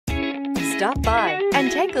Stop by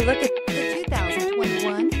and take a look at the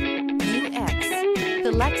 2021 UX. The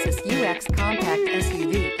Lexus UX compact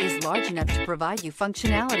SUV is large enough to provide you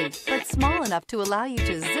functionality, but small enough to allow you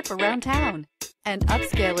to zip around town. An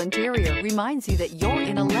upscale interior reminds you that you're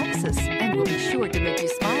in a Lexus and will be sure to make you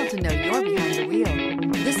smile to know you're behind the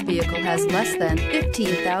wheel. This vehicle has less than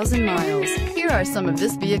 15,000 miles. Here are some of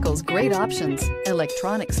this vehicle's great options: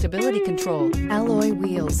 electronic stability control, alloy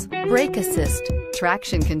wheels, brake assist,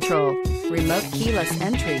 traction control, remote keyless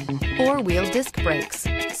entry, four-wheel disc brakes,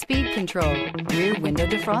 speed control, rear window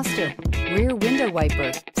defroster, rear window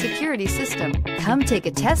wiper, security system. Come take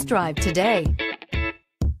a test drive today.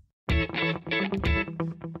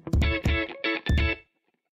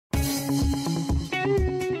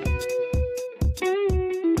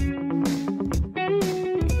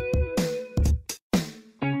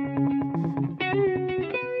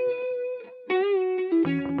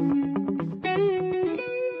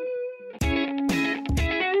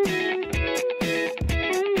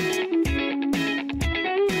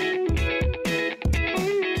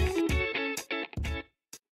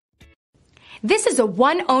 This is a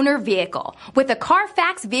one-owner vehicle with a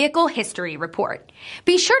Carfax Vehicle History Report.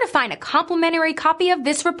 Be sure to find a complimentary copy of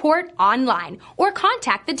this report online or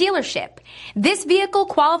contact the dealership. This vehicle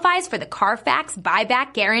qualifies for the Carfax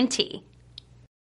Buyback Guarantee.